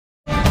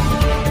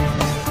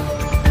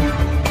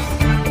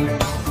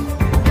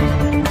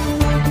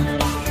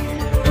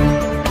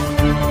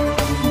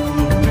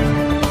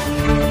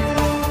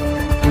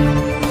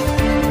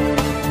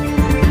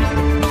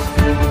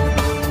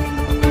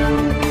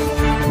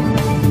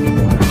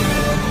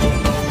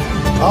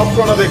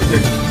আপনারা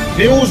দেখছেন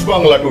news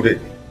Bangla today,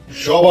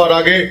 সবার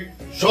আগে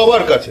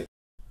সবার কাছে।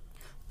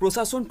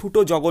 প্রশাসন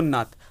ফুটো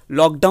জগন্নাথ,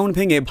 লকডাউন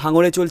ভেঙে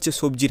ভাঙড়ে চলছে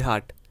সবজির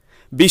হাট।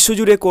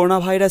 বিশ্বজুড়ে করোনা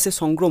ভাইরাসের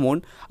সংক্রমণ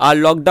আর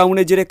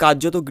লকডাউনের জেরে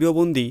কার্যত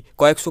গৃহবন্দী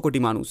কয়েকশো কোটি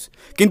মানুষ,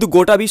 কিন্তু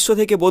গোটা বিশ্ব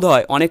থেকে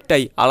বোধহয়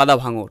অনেকটাই আলাদা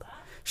ভাঙড়।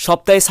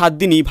 সপ্তাহে 7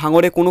 দিনই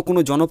ভাঙড়ে কোনো কোনো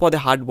জনপদে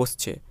হাট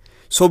বসছে।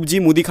 সবজি,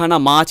 মুদিখানা,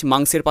 মাছ,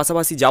 মাংসের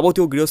পাশাপাশি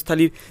যাবতীয়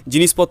গৃহস্থালির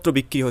জিনিসপত্র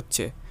বিক্রি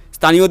হচ্ছে।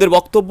 স্থানীয়দের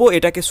বক্তব্য,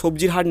 এটাকে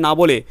সবজির হাট না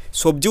বলে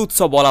সবজি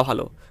উৎসব বলা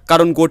ভালো,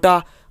 কারণ গোটা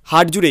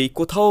হাট জুড়েই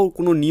কোথাও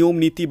কোনো নিয়ম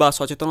নীতি বা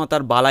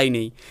সচেতনতার বালাই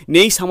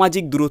নেই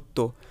সামাজিক দূরত্ব।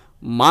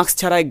 মাস্ক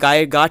ছাড়াই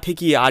গায়ে গা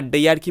ঠেকিয়ে আড্ডা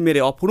ইয়ার্কি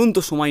মেরে অফুরন্ত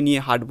সময় নিয়ে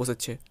হাট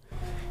বসেছে।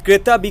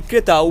 ক্রেতা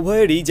বিক্রেতা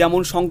উভয়েরই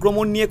যেমন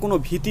সংক্রমণ নিয়ে কোনো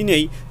ভীতি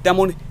নেই,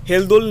 তেমন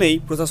হেলদোল নেই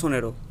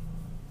প্রশাসনেরও।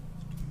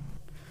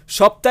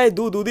 সপ্তাহে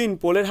দুদিন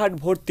পোলের হাট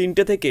ভোর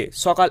 3টে থেকে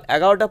সকাল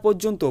 11টা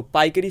পর্যন্ত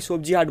পাইকারি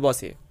সবজি হাট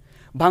বসে।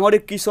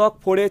 ভাঙড়ের কৃষক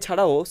ফোড়ে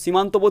ছাড়াও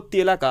সীমান্তবর্তী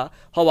এলাকা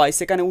হওয়ায়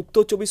সেখানে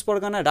উত্তর 24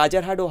 পরগনা,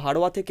 রাজারহাট ও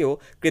হাড়োয়া থেকেও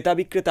ক্রেতা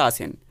বিক্রেতা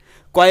আসেন।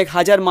 কয়েক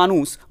হাজার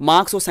মানুষ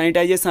মাস্ক ও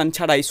স্যানিটাইজেশন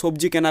ছাড়াই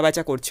সবজি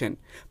কেনাবেচা করছেন।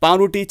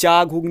 পাউরুটি, চা,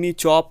 ঘুগনি,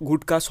 চপ,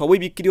 গুটকা সবই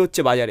বিক্রি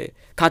হচ্ছে বাজারে।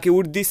 খাকি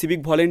উর্দি, সিভিক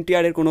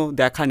ভলেন্টিয়ারের কোনো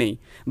দেখা নেই।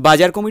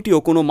 বাজার কমিটিও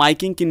কোনো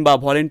মাইকিং কিংবা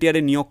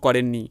ভলেন্টিয়ারের নিয়োগ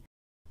করেননি।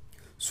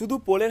 শুধু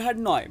পোলের হাট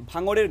নয়,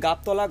 ভাঙড়ের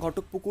গাবতলা,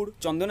 ঘটকপুকুর,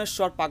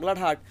 চন্দনেশ্বর,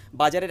 পাগলারহাট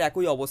বাজারের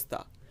একই অবস্থা।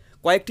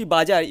 কয়েকটি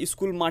বাজার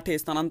স্কুল মাঠে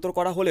স্থানান্তর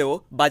করা হলেও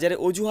বাজারে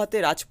অজুহাতে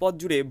রাজপথ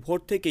জুড়ে ভোর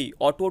থেকেই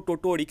অটো,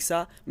 টোটো, রিক্সা,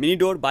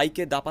 মিনিডোর,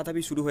 বাইকে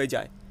দাপাদাপি শুরু হয়ে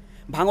যায়।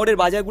 ভাঙড়ের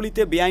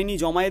বাজারগুলিতে বেআইনি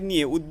জমায়েত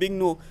নিয়ে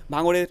উদ্বিগ্ন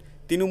ভাঙড়ের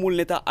তৃণমূল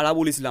নেতা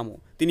আরাবুল ইসলামও।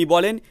 তিনি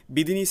বলেন,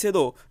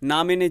 বিধিনিষেধও না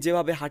মেনে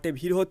যেভাবে হাটে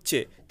ভিড় হচ্ছে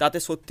তাতে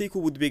সত্যিই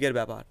খুব উদ্বেগের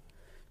ব্যাপার।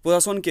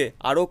 প্রশাসনকে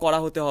আরও কড়া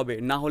হতে হবে,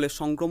 না হলে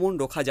সংক্রমণ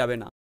রোখা যাবে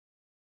না।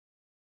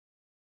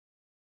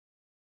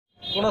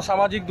 কোনো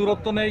সামাজিক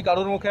দূরত্ব নেই,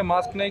 কারোর মুখে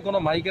মাস্ক নেই, কোনো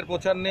মাইকের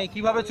প্রচার নেই,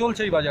 কিভাবে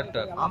চলছে এই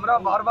বাজারটা? আমরা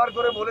বারবার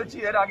করে বলেছি,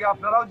 এর আগে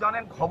আপনারাও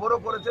জানেন, খবরও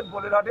করেছেন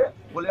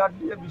পোলেরহাট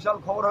নিয়ে বিশাল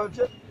খবর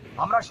হয়েছে।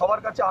 আমরা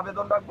সবার কাছে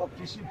আবেদন রাখবো,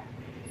 কৃষি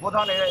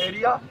প্রধান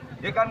এরিয়া,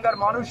 এখানকার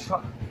মানুষ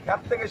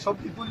ক্ষেত থেকে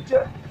সবজি তুলছে,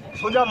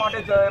 সোজা মাঠে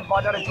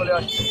বাজারে চলে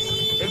আসছে।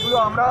 এগুলো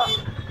আমরা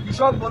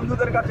কৃষক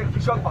বন্ধুদের কাছে,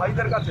 কৃষক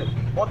ভাইদের কাছে,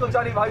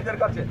 পথচারী ভাইদের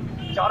কাছে,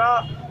 যারা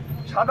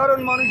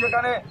সাধারণ মানুষ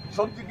এখানে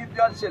সবজি কিনতে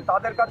আসছে,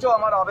 তাদের কাছেও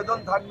আমার আবেদন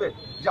থাকবে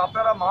যে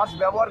আপনারা মাস্ক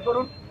ব্যবহার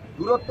করুন,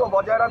 দূরত্ব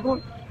বজায় রাখুন।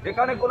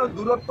 এখানে কোনো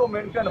দূরত্ব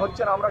মেনটেন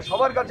হচ্ছে না। আমরা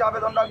সবার কাছে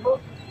আবেদন রাখবো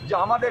যে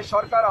আমাদের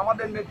সরকার,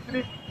 আমাদের নেত্রী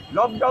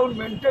লকডাউন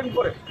মেনটেন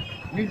করে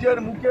নিজের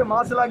মুখে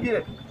মাস্ক লাগিয়ে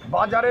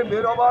বাজারে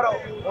বেরোবার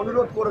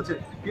অনুরোধ করেছে,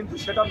 কিন্তু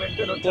সেটা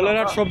মেনটেন হচ্ছে না।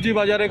 পোলেরহাট সবজি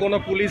বাজারে কোনো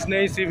পুলিশ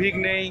নেই, সিভিক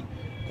নেই,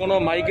 কোনো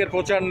মাইকের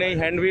প্রচার নেই,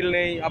 হ্যান্ডবিল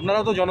নেই।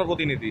 আপনারাও তো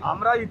জনপ্রতিনিধি।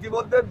 আমরা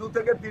ইতিমধ্যে 2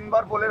 থেকে 3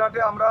 বার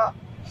পোলেরহাটে আমরা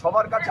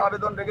সবার কাছে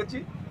আবেদন রেখেছি।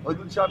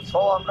 ওইদুল সাহেব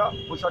সহ আমরা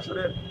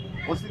প্রশাসনের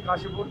ওসি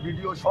কাশীপুর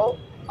ভিডিও সহ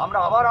আমরা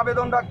আবার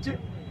আবেদন রাখছি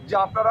যে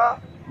আপনারা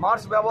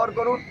মাস্ক ব্যবহার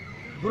করুন,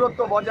 দূরত্ব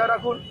বজায়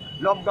রাখুন,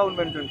 লকডাউন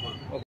মেনটেন করুন।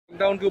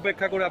 লকডাউনকে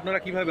উপেক্ষা করে আপনারা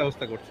কিভাবে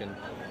ব্যবস্থা করছেন?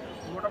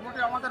 মোটামুটি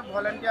আমাদের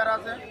ভলেন্টিয়ার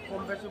আছে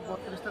কম বেশি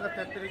 32 থেকে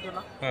 33 জন,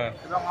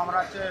 এবং আমরা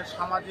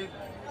সামাজিক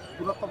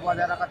দূরত্ব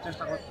বজায় রাখার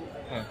চেষ্টা করছি।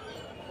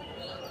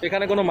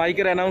 এখানে কোনো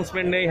মাইকের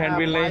অ্যানাউন্সমেন্ট নেই,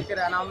 হ্যান্ডবিল নেই?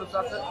 মাইকের অ্যানাউন্স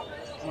আছে।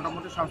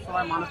 মোটামুটি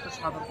সবসময় মানুষকে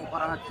সতর্ক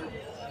করা হচ্ছে,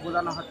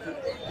 বোঝানো হচ্ছে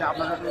যে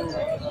আপনারা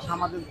একটু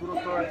সামাজিক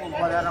দূরত্ব একটু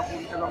বজায়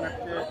রাখুন, এবং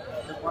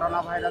করোনা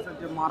ভাইরাসের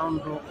যে মারণ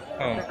রোগ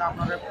থেকে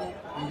আপনারা একটু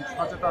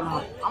সচেতন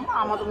হন। আমরা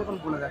আমাদের মতন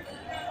বলে যাচ্ছি।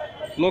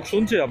 লোক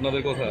শুনছে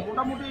আপনাদের কথা?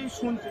 মোটামুটি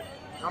শুনছে,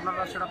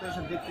 আপনারা সেটা তো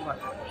এসে দেখতে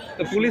পাচ্ছেন।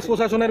 তো পুলিশ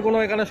প্রশাসনের কোনো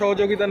এখানে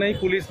সহযোগিতা নেই?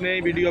 পুলিশ নেই,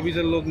 বিডিও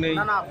অফিসের লোক নেই?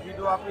 না,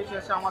 বিডিও অফিস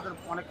এসে আমাদের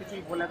অনেক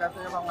কিছুই বলে গেছে,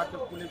 এবং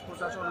পুলিশ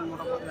প্রশাসন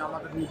মোটামুটি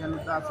আমাদের নিজের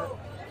মধ্যে আছে।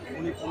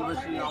 উনি খুব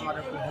বেশি আমার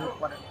একটু হেল্প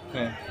করে,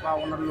 বা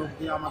ওনার লোক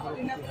দিয়ে আমাদের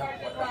কিছু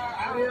হেল্প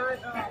করে।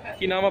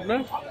 কি নাম আপনার?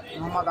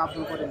 মোহাম্মদ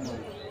আব্দুল করিম।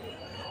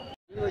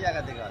 ওই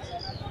জায়গা থেকে আছে,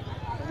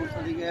 সমস্ত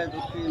দিকে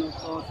দক্ষিণ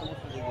উত্তর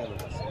সমস্ত দিকে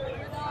লোক আছে।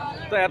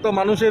 তো এত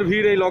মানুষের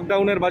ভিড় এই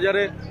লকডাউনের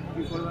বাজারে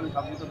কি করবেন?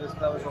 কাপড় তো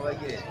বেচতে হবে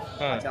সবাইকে,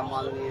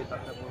 মাল নিয়ে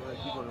ব্যবসা করবে,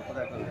 কি করবে,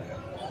 কোথায় করবে,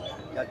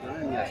 যার জন্য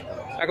নিয়ে আসতে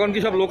হবে। এখন কি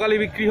সব লোকালি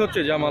বিক্রি হচ্ছে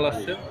যা মাল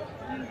আসছে?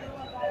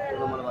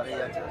 মাল বাড়ি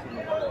যাচ্ছে।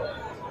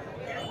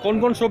 কোন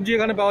কোন সবজি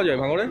এখানে পাওয়া যায়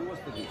ভাঙড়ে?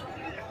 সমস্ত কিছু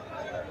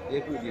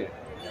একটু দিয়ে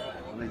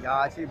যা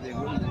আছে,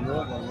 বেগুন, মূলো,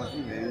 বরবটি,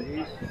 ভেন্ডি।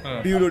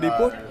 Bureau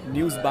report,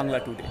 news Bangla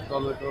today.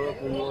 Tomato,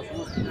 কুমড়ো,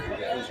 সমস্ত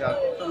কিছু।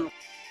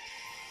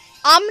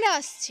 আমরা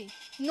আসছি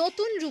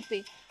নতুন রূপে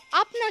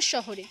আপনার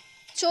শহরে।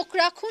 চোখ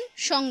রাখুন,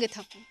 সঙ্গে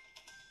থাকুন।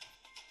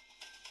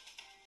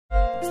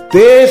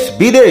 দেশ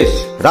বিদেশ,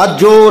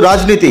 রাজ্য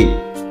রাজনীতি,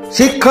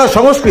 শিক্ষা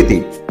সংস্কৃতি,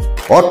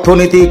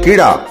 অর্থনীতি,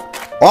 ক্রীড়া,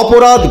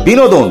 অপরাধ,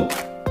 বিনোদন,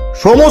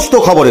 সমস্ত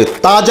খবরের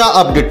তাজা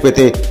আপডেট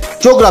পেতে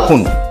চোখ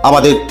রাখুন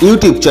আমাদের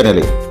ইউটিউব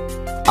চ্যানেলে।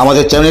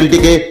 আমাদের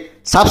চ্যানেলটিকে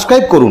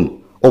সাবস্ক্রাইব করুন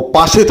ও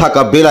পাশে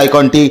থাকা বেল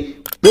আইকনটি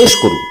প্রেস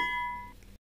করুন।